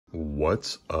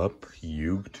What's up,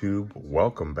 YouTube?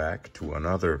 Welcome back to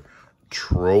another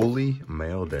trolley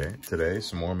mail day. Today,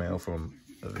 some more mail from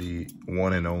the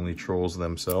one and only trolls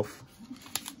themselves,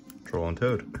 Troll and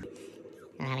Toad. I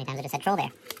don't know how many times I just said troll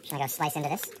there. Should I go slice into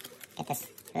this? Get this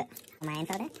my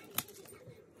info there?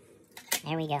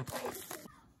 There we go.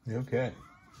 Okay.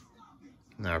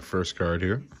 Now, our first card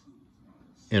here,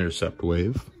 Intercept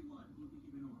Wave.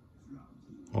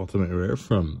 Ultimate Rare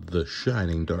from The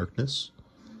Shining Darkness.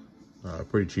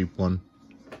 Pretty cheap one.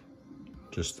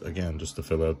 Just to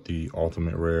fill out the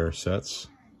Ultimate Rare sets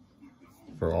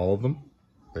for all of them.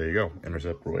 There you go,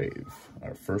 Intercept Wave,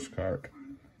 our first card.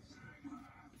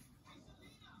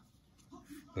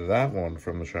 That one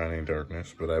from The Shining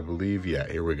Darkness, but I believe, yeah,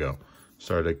 here we go.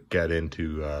 Started to get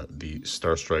into the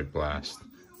Starstrike Blast,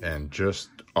 and just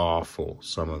awful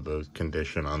some of the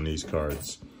condition on these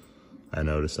cards. I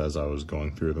noticed as I was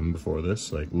going through them before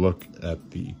this. Like, look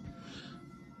at the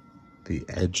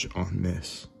edge on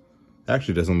this.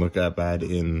 Actually doesn't look that bad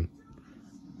in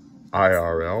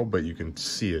IRL, but you can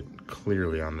see it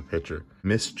clearly on the picture.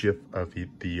 Mischief of the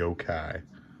Yokai.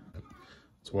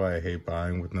 That's why I hate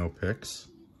buying with no picks.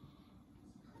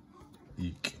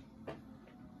 Eek.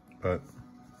 But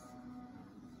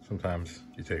sometimes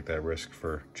you take that risk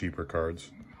for cheaper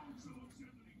cards.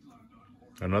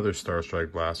 Another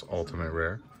Starstrike Blast Ultimate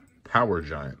Rare, Power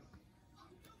Giant.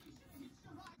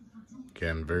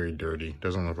 Again, very dirty.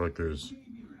 Doesn't look like there's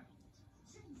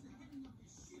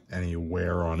any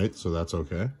wear on it, so that's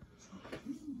okay.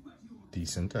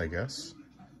 Decent, I guess.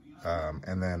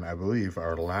 And then I believe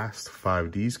our last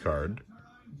 5Ds card,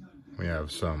 we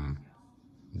have some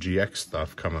GX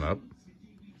stuff coming up,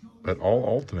 but all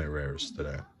Ultimate Rares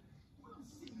today.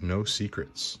 No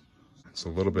secrets. It's a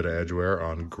little bit of edge wear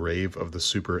on Grave of the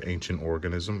Super Ancient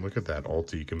Organism. Look at that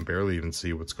ulti. You can barely even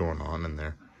see what's going on in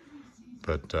there.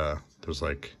 But there's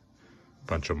like a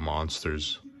bunch of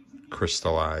monsters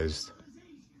crystallized,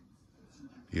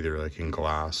 either like in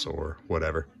glass or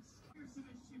whatever.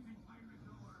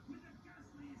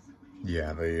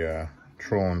 Yeah, the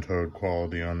Troll and Toad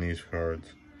quality on these cards.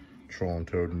 Troll and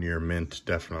Toad near mint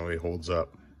definitely holds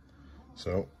up.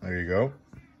 So there you go.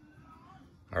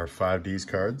 Our 5Ds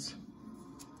cards.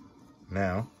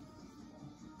 Now,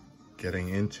 getting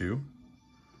into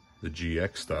the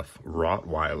GX stuff,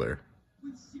 Rottweiler.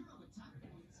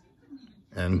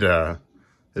 And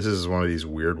this is one of these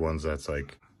weird ones that's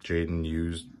like Jaden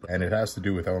used, and it has to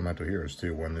do with Elemental Heroes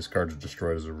too. When this card is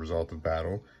destroyed as a result of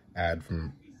battle, add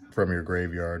from your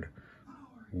graveyard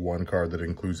one card that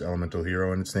includes Elemental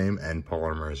Hero in its name and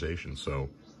Polymerization. So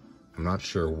I'm not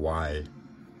sure why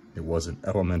it wasn't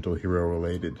Elemental Hero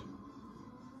related.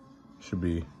 Should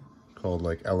be called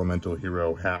like Elemental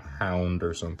Hero Hound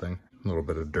or something. A little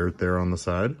bit of dirt there on the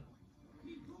side.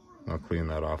 I'll clean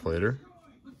that off later.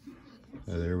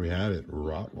 And there we have it,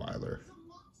 Rottweiler.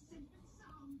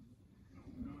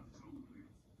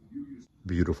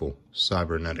 Beautiful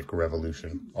Cybernetic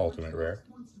Revolution Ultimate Rare.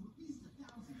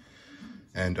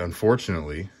 And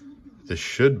unfortunately, this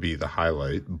should be the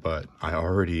highlight, but I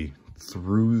already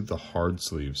through the hard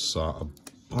sleeves saw a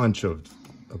bunch of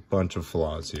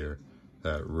flaws here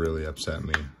that really upset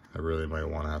me. I really might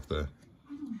have to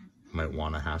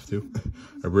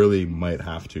I really might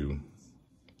have to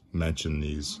mention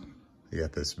these. You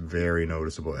got this very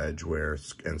noticeable edge wear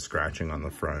and scratching on the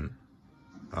front.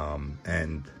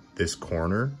 And this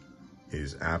corner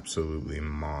is absolutely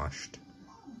moshed.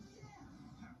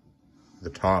 The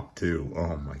top too,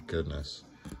 oh my goodness.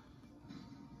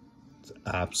 It's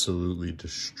absolutely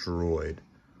destroyed.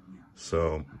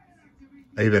 So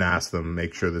I even asked them,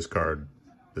 make sure this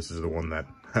is the one that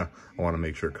I want to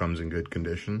make sure comes in good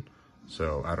condition.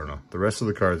 So I don't know. The rest of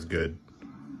the card's good,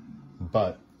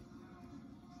 but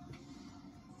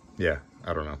yeah,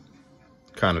 I don't know.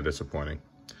 Kind of disappointing.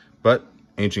 But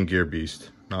Ancient Gear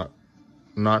Beast,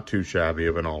 not too shabby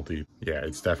of an ulti. Yeah,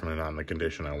 it's definitely not in the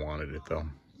condition I wanted it though.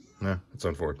 Yeah, it's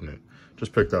unfortunate.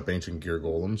 Just picked up Ancient Gear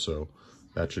Golem, so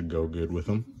that should go good with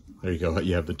them. There you go.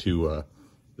 You have the two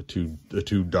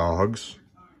dogs.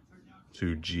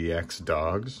 Two GX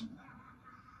dogs.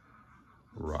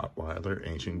 Rottweiler,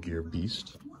 Ancient Gear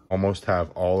Beast. Almost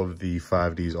have all of the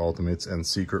 5Ds Ultimates and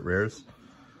Secret Rares.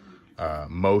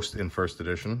 Most in first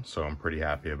edition, so I'm pretty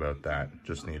happy about that.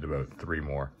 Just need about 3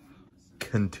 more.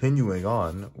 Continuing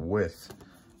on with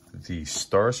the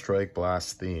Starstrike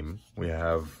Blast theme, we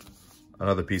have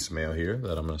another piece of mail here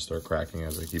that I'm going to start cracking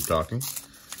as I keep talking.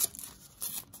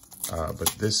 But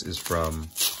this is from,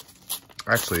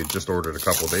 actually just ordered a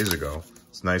couple days ago.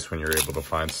 It's nice when you're able to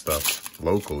find stuff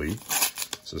locally.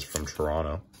 This is from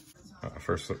Toronto.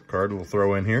 First card we'll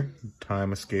throw in here,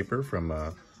 Time Escaper from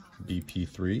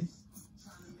BP3.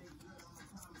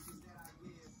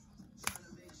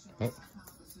 Oh,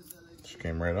 just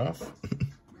came right off.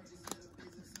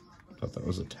 Thought that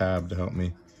was a tab to help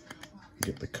me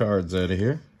get the cards out of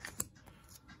here.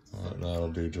 Well,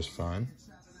 that'll do just fine.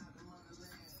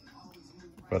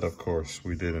 But of course,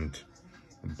 we didn't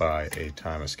buy a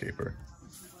time escaper.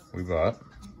 We bought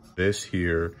this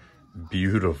here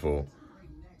beautiful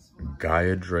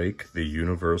Gaia Drake, the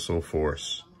Universal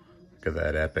Force. Look at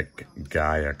that epic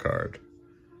Gaia card.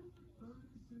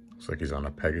 Looks like he's on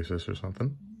a Pegasus or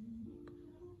something.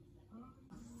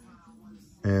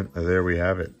 And there we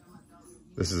have it.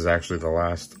 This is actually the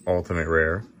last ultimate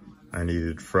rare I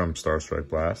needed from Starstrike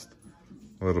Blast.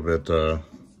 A little bit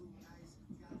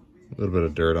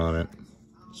of dirt on it,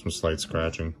 some slight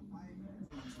scratching.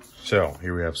 So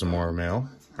here we have some more mail.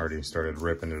 Already started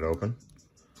ripping it open.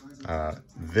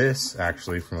 This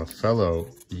actually from a fellow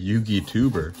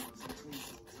YuGiTuber,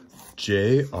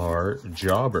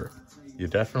 JrbJobber. You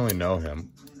definitely know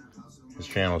him. His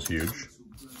channel's huge.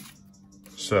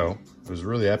 So it was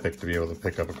really epic to be able to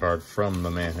pick up a card from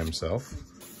the man himself.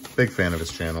 Big fan of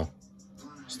his channel.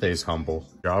 Stays humble.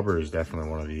 Jobber is definitely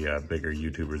one of the bigger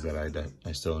YouTubers that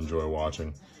I still enjoy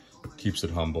watching. Keeps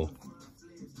it humble.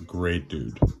 Great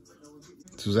dude.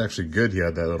 This was actually good. He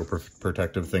had that little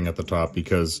protective thing at the top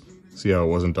because see how it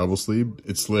wasn't double sleeved?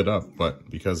 It slid up,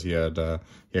 but because he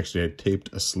actually had taped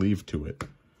a sleeve to it,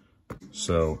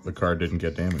 so the card didn't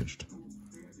get damaged.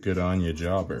 Good on you,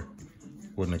 Jobber.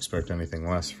 Wouldn't expect anything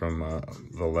less from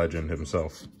the legend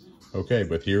himself. Okay,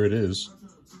 but here it is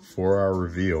for our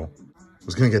reveal. I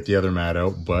was gonna get the other mat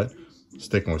out, but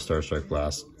sticking with Starstrike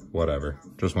Blast, whatever.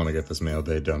 Just want to get this mail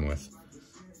day done with.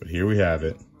 But here we have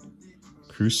it.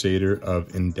 Crusader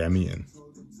of Endymion.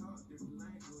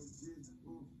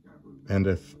 And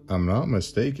if I'm not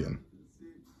mistaken,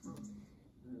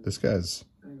 this guy's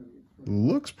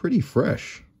looks pretty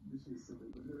fresh.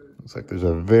 Looks like there's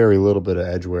a very little bit of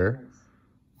edge wear.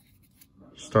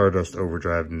 Stardust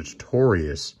Overdrive,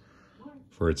 notorious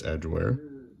for its edge wear.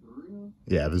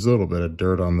 Yeah, there's a little bit of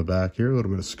dirt on the back here, a little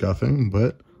bit of scuffing,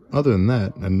 but other than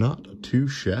that, not too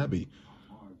shabby.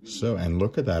 So, and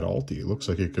look at that Ulti. It looks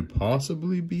like it could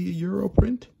possibly be a Euro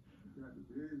print,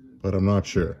 but I'm not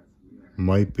sure.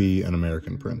 Might be an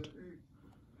American print.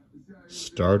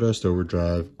 Stardust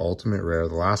Overdrive, Ultimate Rare.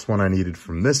 The last one I needed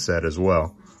from this set as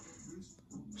well.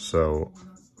 So,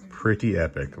 pretty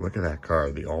epic. Look at that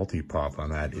card. The Ulti pop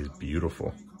on that is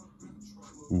beautiful.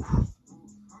 Ooh.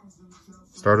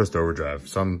 Stardust Overdrive.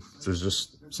 There's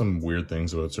just some weird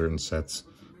things about certain sets.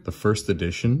 The first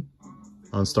edition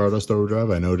on Stardust Overdrive,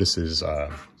 I notice is,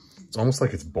 it's almost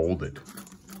like it's bolded.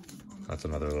 That's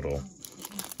another little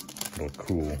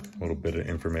cool little bit of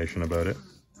information about it.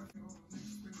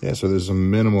 Yeah, so there's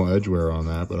some minimal edge wear on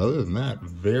that, but other than that,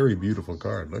 very beautiful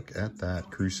card. Look at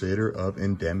that, Crusader of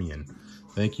Endymion.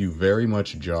 Thank you very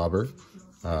much, Jobber.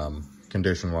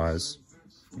 Condition-wise,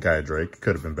 Gaia Drake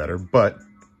could have been better, but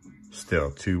still,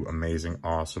 two amazing,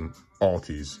 awesome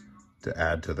Ultis to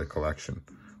add to the collection.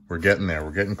 We're getting there.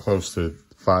 We're getting close to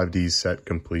 5D set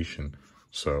completion,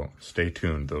 so stay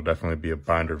tuned. There'll definitely be a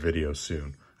binder video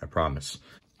soon, I promise.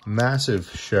 Massive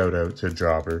shout out to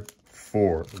Jobber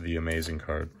for the amazing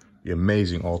card, the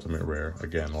amazing Ultimate Rare.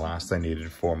 Again, last I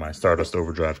needed for my Stardust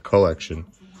Overdrive collection.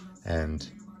 And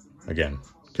again,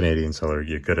 Canadian seller,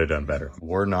 you could have done better.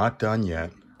 We're not done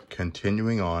yet.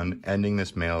 Continuing on, ending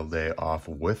this mail day off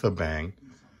with a bang.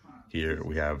 Here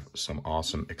we have some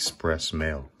awesome express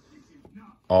mail,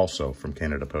 also from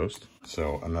Canada Post.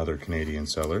 So another Canadian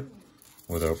seller.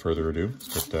 Without further ado,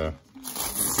 let's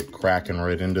get cracking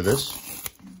right into this.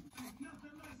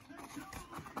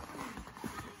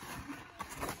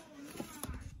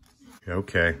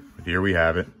 Okay, here we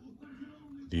have it.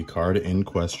 The card in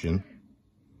question.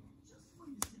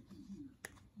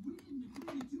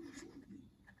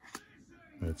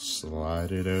 Let's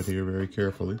slide it out here very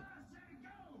carefully.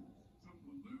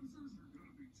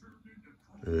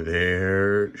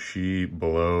 There she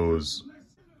blows.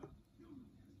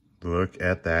 Look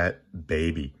at that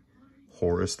baby.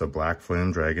 Horus the Black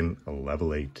Flame Dragon, a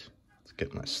level 8. Let's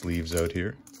get my sleeves out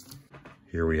here.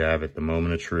 Here we have it, the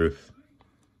moment of truth.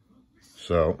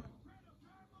 So,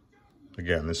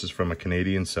 again, this is from a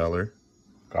Canadian seller.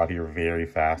 Got here very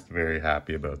fast, very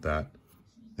happy about that.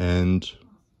 And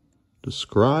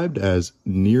described as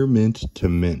near mint to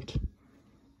mint.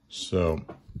 So,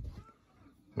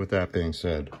 with that being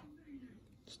said,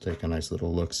 let's take a nice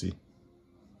little look-see.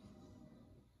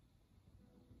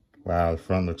 Wow, the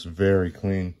front looks very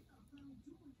clean.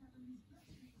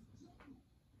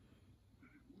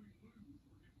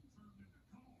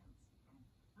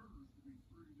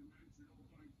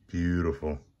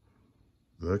 Beautiful.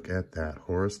 Look at that.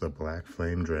 Horus the Black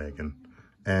Flame Dragon.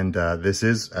 And this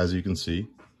is, as you can see,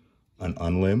 an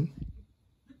unlim.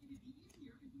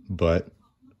 But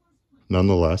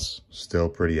nonetheless, still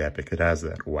pretty epic. It has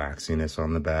that waxiness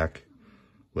on the back.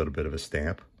 A little bit of a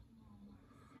stamp.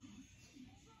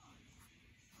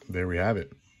 There we have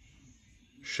it.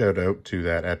 Shout out to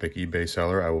that epic eBay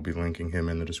seller. I will be linking him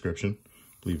in the description. I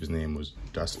believe his name was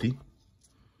Dusty.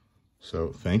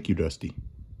 So thank you, Dusty,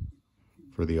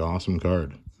 for the awesome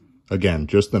card. Again,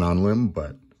 just an unlim,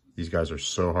 but these guys are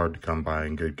so hard to come by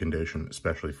in good condition,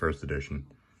 especially first edition.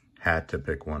 Had to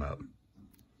pick one up.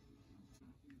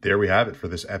 There we have it for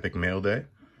this epic mail day.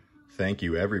 Thank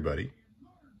you, everybody.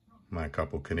 My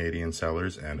couple Canadian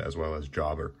sellers and as well as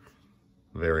Jobber.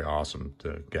 Very awesome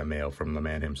to get mail from the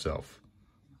man himself.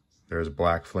 There's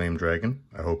Black Flame Dragon.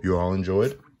 I hope you all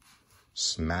enjoyed.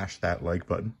 Smash that like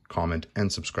button, comment, and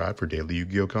subscribe for daily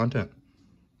Yu-Gi-Oh content.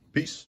 Peace.